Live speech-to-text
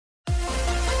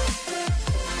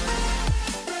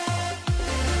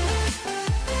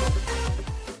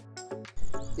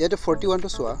ইয়াতে 41 টো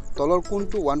চোৱা তলৰ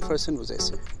কোনটো 1%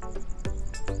 বুজাইছে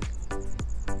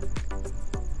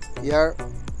ইয়াৰ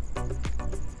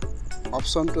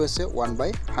অপশনটো আছে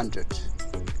 1/100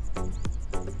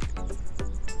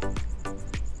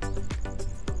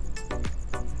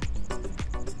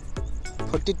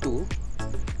 42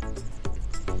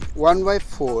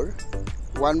 1/4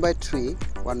 1/3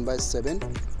 1/7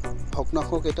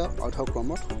 ভগ্নাংশক এটা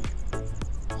অৰ্ধক্ৰমত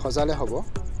সজালে হ'ব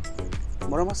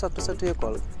মৰমৰ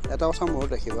ছাত্ৰ-ছাত্ৰীসকল এটা কথা মনত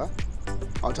ৰাখিবা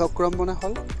অৰ্ধক্ৰম মানে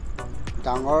হল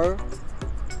ডাঙৰ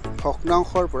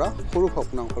ভগ্নাংশৰ পৰা সৰু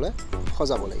ভগ্নাংশলৈ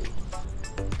সজাব লাগিব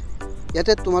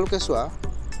ইয়াতে তোমালোকে চোৱা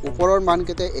ওপৰৰ মান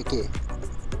কেইটা একে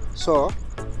সো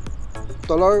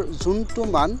তলৰ যোনটো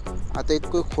মান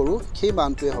আটাইতকৈ সৰু সেই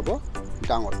মানটোৱে হ'ব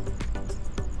ডাঙৰ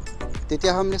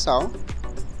তেতিয়া আমি চাও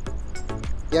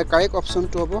ইয়াৰ কাৰেক্ট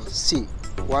অপশনটো হ'ব সি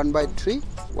 1/3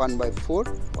 1/4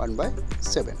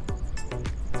 1/7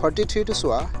 43 টো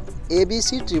চোৱা ABC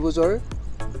ত্ৰিভুজৰ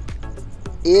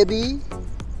AB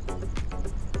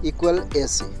equal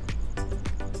AC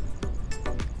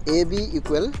AB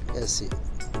equal AC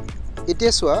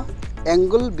এতিয়া চোৱা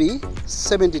angle B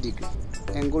 70 degree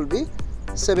angle B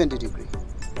 70 degree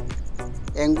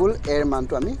angle এর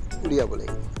মানটো আমি উলিয়াব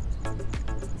লাগিব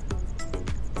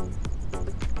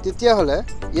তেতিয়া হলে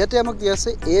ইয়াতে আমাক দিয়া আছে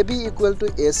AB equal to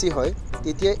AC হয়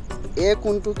তেতিয়া A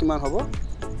কোণটো কিমান হ'ব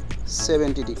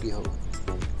 70 degree হ'ব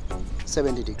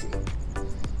 70 degree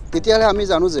তেতিয়া হলে আমি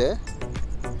জানো যে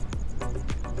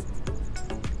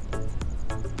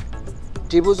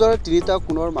ত্ৰিভুজৰ তিনিটা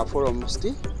কোণৰ মাপৰ সমষ্টি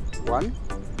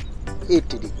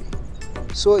 180 degree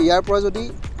সো ইয়াৰ পৰা যদি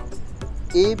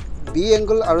এই B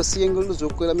angle আৰু C angle টো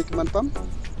যোগ কৰিলে আমি কিমান পাম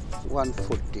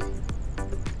 140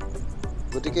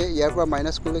 গতিকে ইয়াৰ পৰা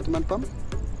মাইনাস কৰিলে কিমান পাম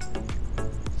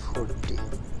 40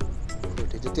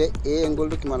 তেতিয়া A angle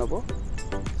টো কিমান হ'ব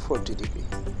 40 degree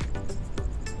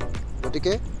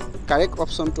গতিকে কাৰেক্ট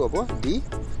অপশনটো হ'ব D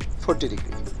 40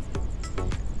 degree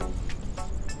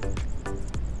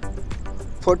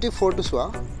 44 টো চোৱা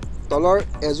তলৰ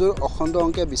এজোৰ অখণ্ড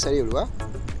অংকে বিচাৰি উলিওৱা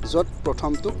যত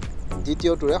প্ৰথমটো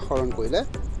দ্বিতীয়টোৰে হৰণ কৰিলে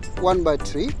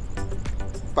 1/3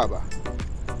 পাবা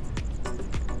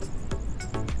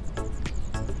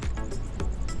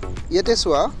ইয়াতে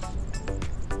চোৱা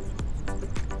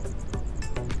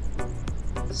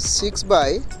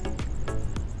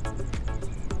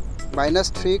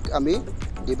 6/-3 আমি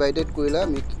ডিভাইডেড কৰিলে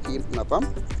আমি কি নাপাম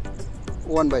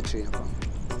 1/3 নাপাম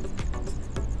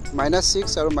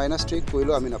 -6 আৰু -3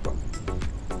 কৰিলে আমি নাপাম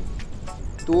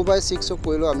 2/6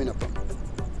 কৰিলে আমি নাপাম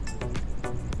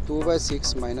 2/6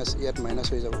 মাইনাস ইয়াত মাইনাস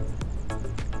হৈ যাব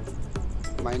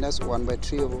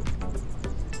 -1/3 হ'ব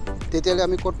তেতিয়ালে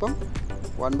আমি কত পাম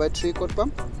 1/3 কত পাম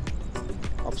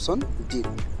অপশন ডি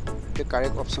তে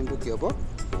কারেক্ট অপশনটো কি হ'ব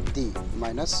ডি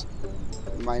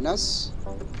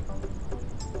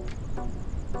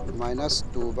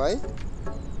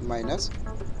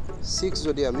 -2/-6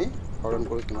 যদি আমি হৰণ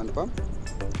কৰো কিমান পাম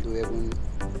 2 গুণ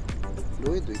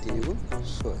 2 2 3 গুণ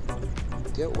 6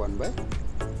 এতিয়া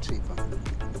 1/3 পাম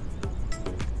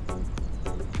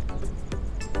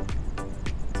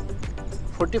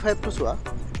 45 টো চোৱা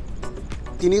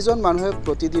তিনিজন মানুহে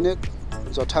প্ৰতিদিনে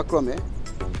যথাক্ৰমে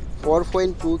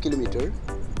 4.2 কিলোমিটাৰ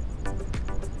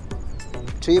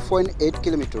 3.8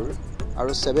 কিলোমিটাৰ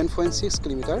আৰু 7.6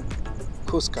 কিলোমিটাৰ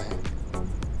খোজ কাঢ়ে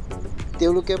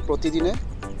তেওঁলোকে প্ৰতিদিনে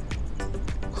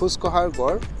খোজ কঢ়াৰ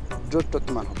গড় দূৰত্ব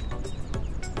কিমান হ'ব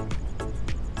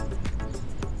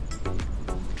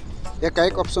ইয়াৰ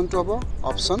কাৰেক্ট অপশনটো হ'ব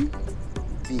অপশন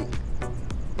বি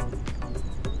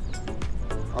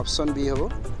অপশন বি হ'ব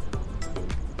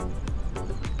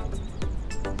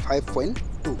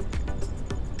 5.2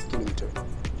 কিলোমিটাৰ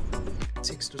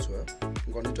 6 টো চোৱা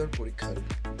গণিতৰ পৰীক্ষাত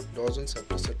 10 জন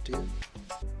ছাত্ৰ-ছাত্ৰীয়ে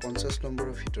 50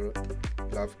 নম্বৰৰ ভিতৰত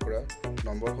লাভ কৰা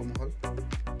নম্বৰসমূহ হ'ল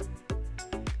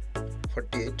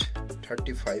 48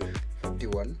 35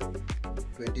 41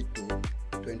 22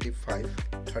 25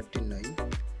 39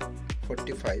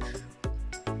 45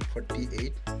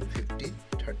 48 50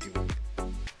 31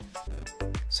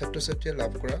 ছাত্ৰ-ছাত্ৰীয়ে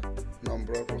লাভ কৰা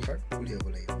নম্বৰৰ প্ৰকাৰ উলিয়াব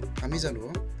লাগিব আমি জানো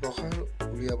প্ৰকাৰ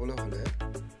উলিয়াবলৈ হলে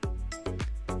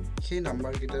সেই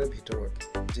নাম্বাৰ কেইটাৰ ভিতৰত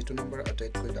যেটো নম্বৰ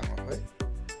আটাইতকৈ ডাঙৰ হয়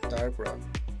তাৰ পৰা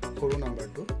সৰু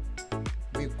নম্বৰটো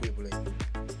বিয়োগ কৰিব লাগিব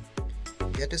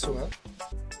ইয়াতে চোৱা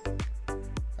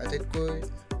আটাইতকৈ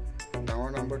ডাঙৰ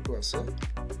নম্বৰটো আছে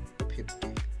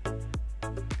 50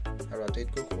 আৰু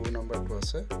আটাইতকৈ সৰু নম্বৰটো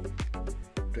আছে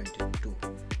 22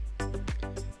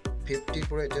 50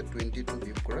 পৰা এটা 22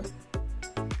 বিয়োগ কৰা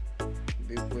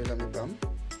বিয়োগ কৰিলে আমি পাম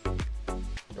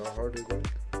 10 ৰ 2 গুণ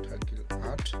থাকিল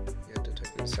 8 ইয়াতে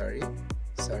থাকিল 4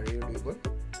 4 ৰ 2 গুণ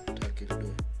থাকিল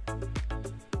 2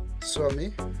 সো আমি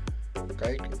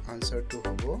কাৰেক্ট আনসাৰটো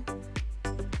হ'ব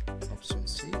অপশন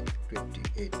সি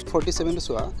 28 47 টো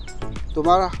সোয়া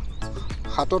তোমাৰ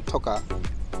হাতত থকা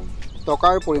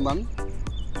টকাৰ পৰিমাণ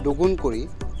দুগুণ কৰি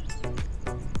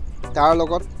তাৰ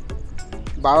লগত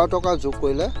 12 টকা যোগ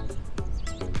কৰিলে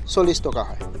 40 টকা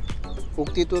হয়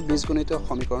উক্তিটো বীজগণিত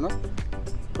সমীকৰণত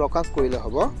প্ৰকাশ কৰিলে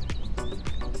হ'ব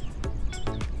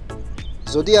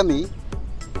যদি আমি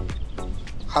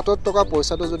হাতত টকা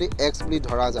পইচাটো যদি x বুলি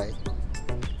ধৰা যায়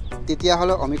তেতিয়া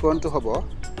হলে সমীকৰণটো হ'ব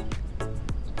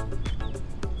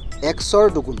x ৰ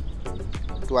দুগুণ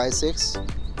twice x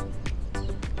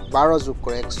 12 যোগ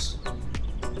কৰে x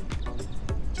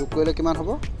যোগ কৰিলে কিমান হ'ব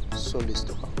 40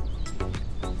 টকা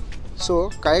সো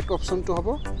কাৰেক্ট অপশনটো হ'ব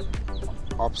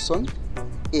অপশন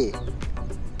এ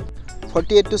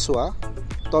 48 টো সোয়া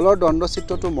তলৰ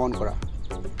দণ্ডচিত্ৰটো মন কৰা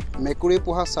মেকুৰী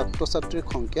পোহা ছাত্ৰ ছাত্ৰীৰ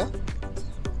সংখ্যা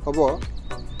হ'ব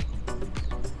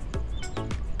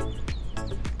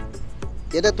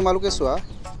এটা তোমালোকে সোয়া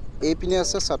এই পিনে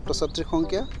আছে ছাত্ৰ ছাত্ৰীৰ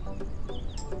সংখ্যা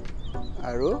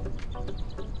আৰু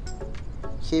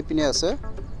সেই পিনে আছে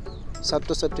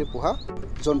ছাত্ৰ ছাত্ৰী পোহা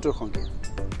জন্তুৰ সংখ্যা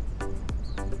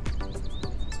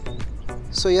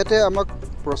সো ইয়াতে আমাক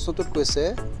প্ৰশ্নটোত কৈছে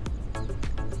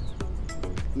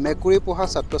মেকুৰী পোহা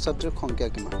ছাত্ৰ ছাত্ৰীৰ সংখ্যা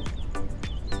কিমান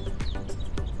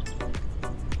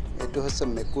এটো হৈছে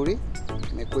মেকুৰী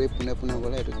পুনে পুনে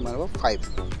গলে এটো কিমান হ'ব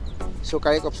 5 সো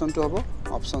কারেক্ট অপশনটো হ'ব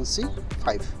অপশন সি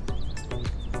 5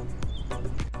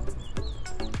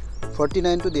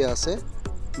 49 টো দিয়া আছে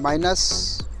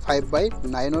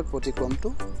 -5/9 ৰ প্ৰতিক্ৰমটো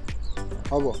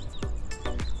হ'ব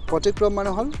প্ৰতিক্ৰম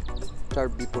মানে হল তাৰ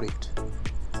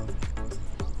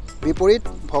বিপৰীত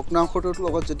ভগ্নাংশটোৰ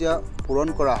লগত যেতিয়া পূৰণ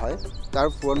কৰা হয় তাৰ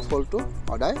পূৰণফলটো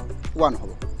সদায় 1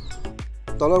 হ'ব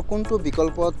তলৰ কোনটো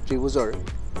বিকল্প ত্ৰিভুজৰ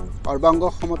অৰ্বাংগ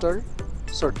সমতাৰ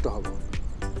শৰ্ত হ'ব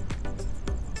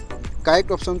কাৰেক্ট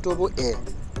অপশনটো হ'ব এ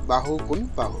বাহু কোণ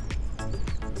বাহু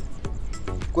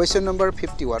কোৱেশ্চন নম্বৰ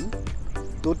 51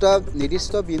 দুটা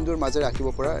নিৰ্দিষ্ট বিন্দুৰ মাজেৰে আঁকিব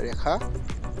পৰা ৰেখা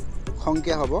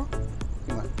সংখ্যা হ'ব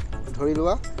কিমান ধৰি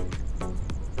লোৱা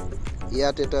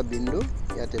ইয়াত এটা বিন্দু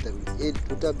ইয়াত এটা বিন্দু এই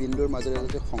দুটা বিন্দুৰ মাজেৰে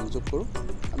যদি সংযোগ কৰো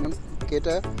আমি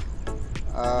কেইটা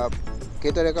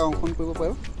ৰেখা অংকন কৰিব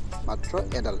পাৰো মাত্ৰ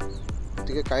এডাল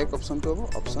গতিকে কাৰেক্ট অপশনটো হ'ব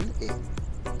অপশন এ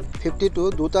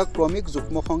 52 দুটা ক্ৰমিক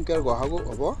যুগ্ম সংখ্যাৰ গড়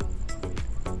হ'ব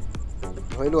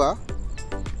ধৰি লোৱা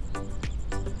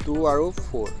 2 আৰু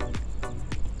 4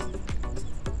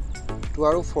 2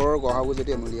 আৰু 4 ৰ গড়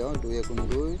যদি আমি লিয়াও 2 * 2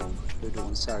 2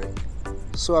 * 4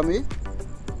 সো আমি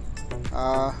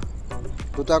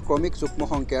দুটা ক্ৰমিক যুগ্ম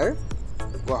সংখ্যাৰ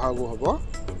গড় হ'ব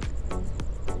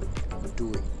 2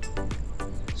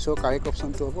 সো কাৰেক্ট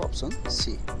অপশনটো হ'ব অপশন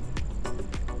সি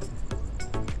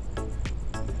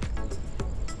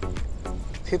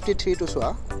 53 টো সোয়া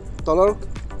তলৰ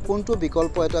কোনটো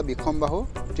বিকল্প এটা বিষমবাহু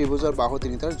ত্ৰিভুজৰ বাহু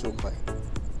তিনিটাৰ যোগ হয়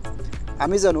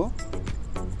আমি জানো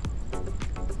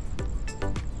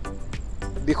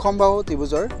বিষমবাহু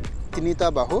ত্ৰিভুজৰ তিনিটা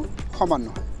বাহু সমান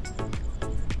নহয়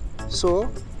সো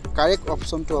কাৰেক্ট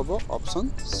অপশনটো হ'ব অপশন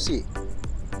সি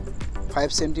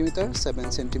 5 cm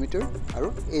 7 cm আৰু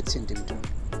 8 cm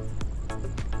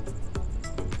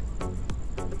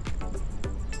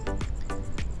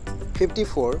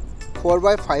 54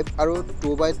 4/5 আৰু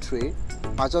 2/3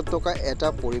 মাজত থকা এটা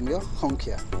পৰিমেয়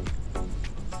সংখ্যা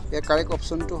ইয়াৰ কাৰেক্ট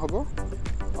অপশনটো হ'ব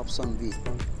অপশন বি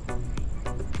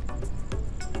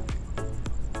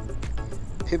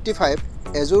 55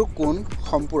 এজোৰ কোণ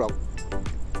সম্পূৰক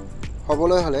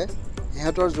হবলৈ হলে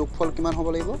ইহঁতৰ যোগফল কিমান হ'ব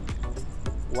লাগিব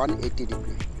 180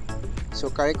 ডিগ্ৰী সো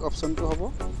কাৰেক্ট অপশনটো হ'ব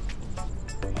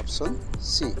অপশন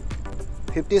সি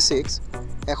 56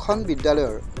 এখন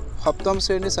বিদ্যালয়ৰ সপ্তম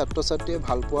শ্ৰেণীৰ ছাত্ৰ ছাত্ৰীয়ে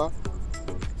ভাল পোৱা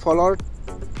ফলৰ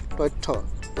তথ্য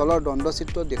তলৰ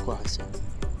দণ্ডচিত্ৰত দেখুওৱা হৈছে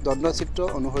দণ্ডচিত্ৰ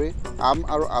অনুসৰি আম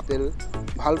আৰু আপেল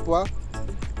ভাল পোৱা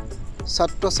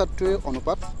ছাত্ৰ ছাত্ৰীৰ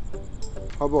অনুপাত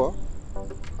হ'ব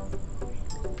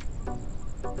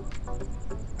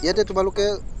ইয়াতে তোমালোকে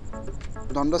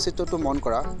দণ্ডচিত্ৰটো মন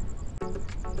কৰা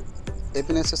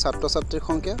এপিনে আছে ছাত্ৰ ছাত্ৰীৰ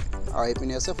সংখ্যা আৰু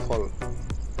এপিনে আছে ফল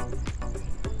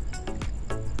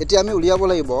এতিয়া আমি উলিয়াব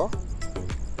লাগিব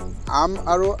আম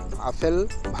আৰু আপেল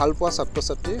ভাল পোৱা ছাত্ৰ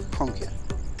ছাত্ৰীৰ সংখ্যা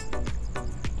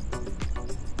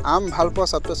আম ভাল পোৱা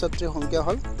ছাত্ৰ ছাত্ৰীৰ সংখ্যা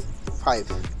হল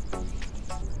 5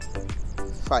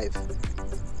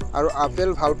 আৰু আপেল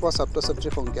ভাল পোৱা ছাত্ৰ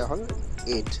ছাত্ৰীৰ সংখ্যা হল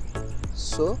 8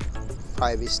 সো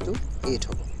 5:8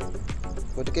 হ'ব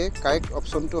গতিকে কাৰেক্ট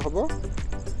অপশনটো হ'ব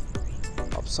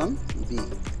অপশন বি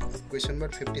কোৱেশ্চন নম্বৰ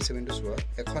 57 টো সোয়া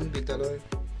এখন বিদ্যালয়ৰ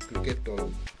ক্ৰিকেট দল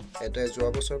এটা যোৱা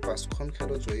বছৰ 5খন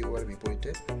খেলত জয়ী হোৱাৰ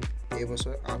বিপৰীতে এই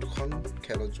বছৰ 8খন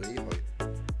খেলত জয়ী হ'ল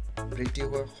বৃদ্ধি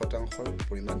হোৱা শতাংশৰ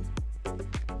পৰিমাণ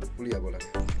উলিয়াব লাগে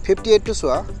 58 টো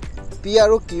চোৱা p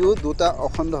আৰু q দুটা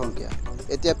অখণ্ড সংখ্যা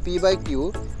এতিয়া p by q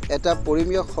এটা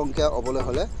পৰিমেয় সংখ্যা হ'বলৈ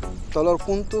হলে তলৰ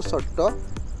কোনটো শৰ্ত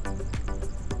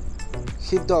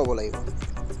সিদ্ধ হ'ব লাগিব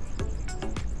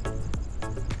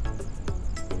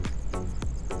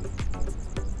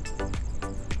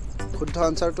শুদ্ধ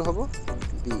আনসাৰটো হ'ব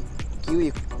b q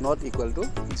not equal to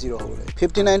 0 হ'ব লাগে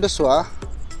 59 টো চোৱা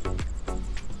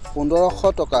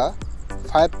 1500 টকা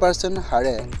 5%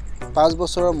 হাৰে 5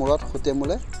 বছৰৰ মূৰত হতে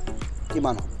মূলে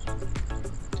কিমান হ'ব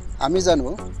আমি জানো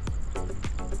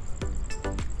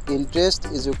interest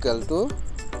is equal to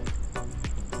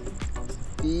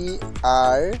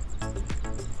PRT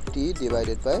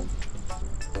divided by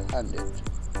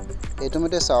 100 এইটো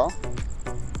মতে চাও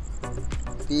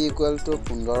P equal to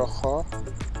 1500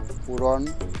 পূৰণ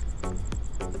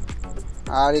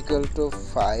R equal to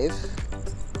 5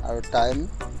 আৰু টাইম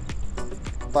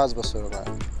 5 বছৰৰ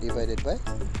কাৰণে divided by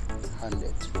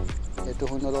 100 এটো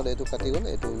হনলত এটো কাটি গল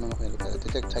এটো হনলত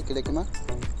তেতিয়া থাকিলে কিমান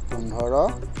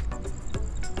 15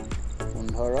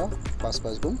 5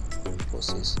 5 গুণ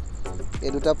 25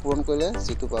 এই দুটা পূৰণ কৰিলে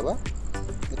যেটো পাবা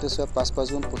এটো সব 5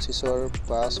 5 গুণ 25 ৰ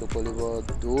 5 উকলিব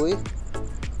 2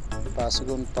 5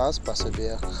 গুণ 5 5 2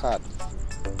 7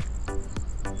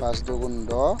 5 2 গুণ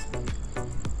 10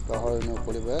 10 ৰ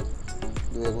উকলিব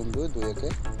 2 গুণ 2 2 1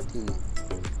 3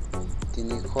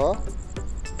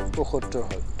 375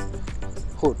 হ'ল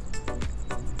ফুট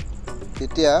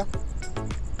তেতিয়া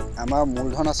আমাৰ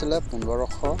মূলধন আছিল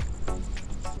 1500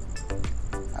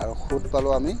 আৰু খুদ পালো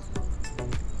আমি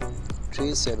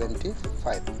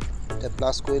 375 তে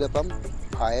প্লাস কৰিলে পাম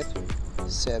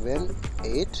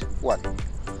 5781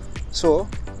 সো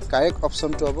কাৰেক্ট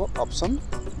অপশন তো হ'ব অপশন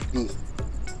বি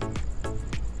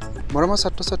মৰমৰ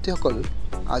ছাত্ৰ ছাত্ৰীসকল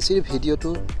আজিৰ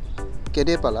ভিডিওটো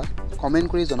কেনে পালা কমেন্ট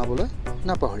কৰি জনাবলৈ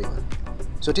নাপাহৰিবা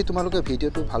যদি তোমালোকে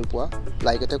ভিডিওটো ভাল পোৱা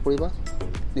লাইক এটা কৰিবা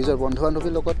নিজৰ বন্ধু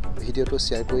বান্ধৱীৰ লগত ভিডিওটো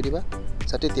শেয়াৰ কৰি দিবা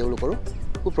যাতে তেওঁলোকৰো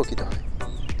উপকৃত হয়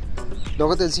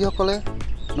লগতে যিসকলে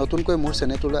নতুনকৈ মোৰ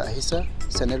চেনেলটোলৈ আহিছা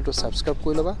চেনেলটো সাবস্ক্ৰাইব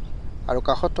কৰি লবা আৰু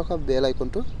কাষত থকা বেল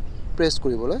আইকনটো প্ৰেছ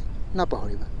কৰিবলৈ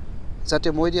নাপাহৰিবা যাতে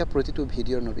মই দিয়া প্ৰতিটো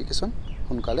ভিডিওৰ নটিফিকেশ্যন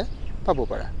সোনকালে পাব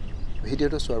পাৰা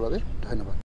ভিডিওটো চোৱাৰ বাবে ধন্যবাদ